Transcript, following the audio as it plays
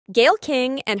Gayle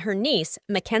King and her niece,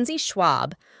 Mackenzie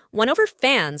Schwab, won over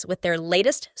fans with their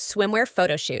latest swimwear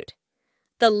photoshoot.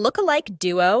 The Lookalike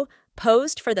duo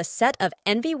posed for the set of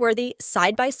envy-worthy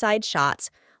side-by-side shots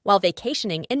while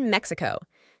vacationing in Mexico,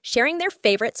 sharing their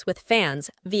favorites with fans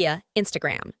via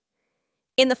Instagram.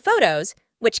 In the photos,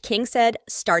 which King said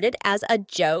started as a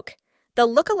joke, the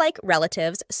Lookalike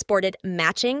relatives sported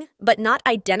matching but not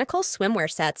identical swimwear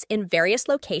sets in various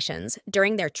locations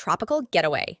during their tropical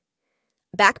getaway.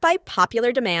 Backed by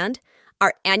popular demand,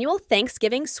 our annual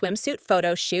Thanksgiving swimsuit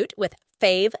photo shoot with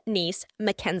fave niece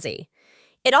Mackenzie.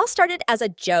 It all started as a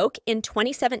joke in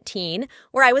 2017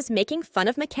 where I was making fun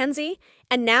of Mackenzie,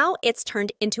 and now it's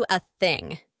turned into a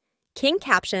thing. King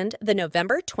captioned the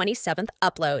November 27th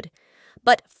upload.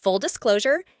 But full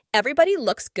disclosure, everybody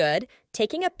looks good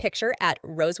taking a picture at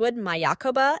Rosewood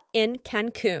Mayakoba in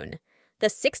Cancun. The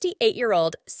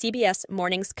 68-year-old CBS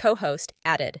Mornings co-host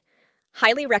added,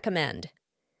 "Highly recommend."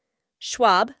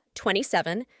 Schwab,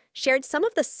 27, shared some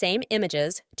of the same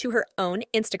images to her own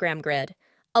Instagram grid,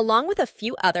 along with a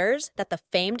few others that the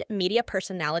famed media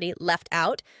personality left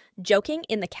out, joking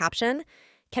in the caption,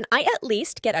 "Can I at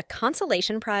least get a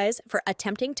consolation prize for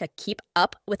attempting to keep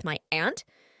up with my aunt?"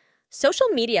 Social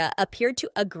media appeared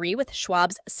to agree with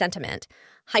Schwab's sentiment,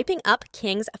 hyping up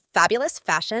King's fabulous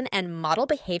fashion and model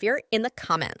behavior in the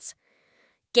comments.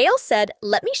 Gayle said,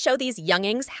 "Let me show these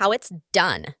youngings how it's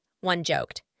done," one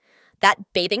joked.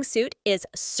 "That bathing suit is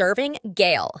serving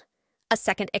Gayle," a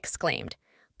second exclaimed.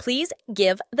 "Please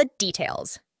give the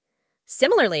details."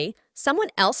 Similarly, someone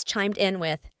else chimed in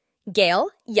with,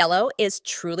 "Gayle, yellow is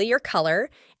truly your color,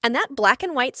 and that black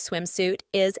and white swimsuit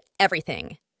is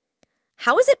everything."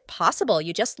 "How is it possible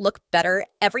you just look better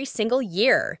every single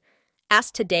year?"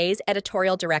 asked today's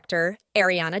editorial director,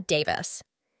 Ariana Davis.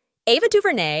 Ava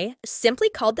DuVernay simply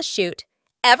called the shoot,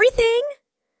 "Everything?"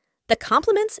 The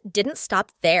compliments didn't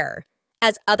stop there,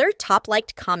 as other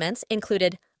top-liked comments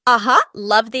included,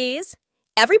 love these,"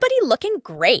 "Everybody looking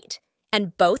great,"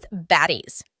 and "both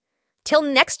baddies." "Till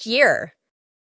next year."